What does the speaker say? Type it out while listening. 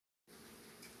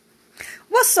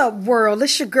What's up, world?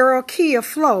 It's your girl, Kia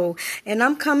Flo, and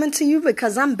I'm coming to you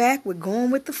because I'm back with Going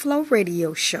with the Flow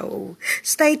radio show.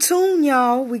 Stay tuned,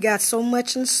 y'all. We got so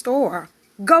much in store.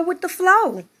 Go with the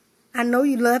flow. I know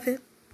you love it.